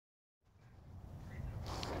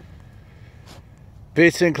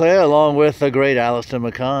Pete Sinclair, along with the great Alistair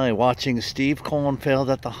Mackay, watching Steve Cornfeld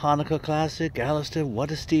at the Hanukkah Classic. Alistair, what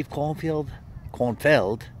does Steve Cornfeld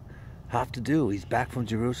have to do? He's back from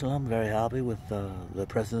Jerusalem, very happy with the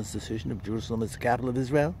president's decision of Jerusalem as the capital of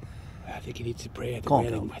Israel. I think he needs to pray at the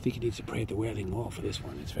Wailing. I think he needs to pray at the Wailing Mall for this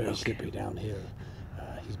one. It's very slippery down here.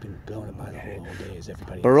 He's been blowing it by the whole day, as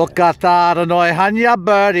everybody. Baruch atah Adonai hanya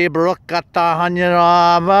birdie, Baruch atah hanya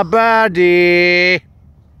Rama birdie.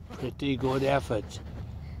 Pretty good effort.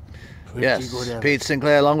 Yes, Pete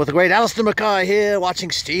Sinclair along with the great Alistair Mackay here,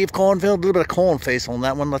 watching Steve Cornfeld. A little bit of corn face on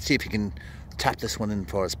that one. Let's see if he can tap this one in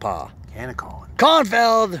for his pa. Can of corn.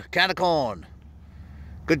 Cornfeld, can of corn.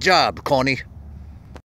 Good job, Corny.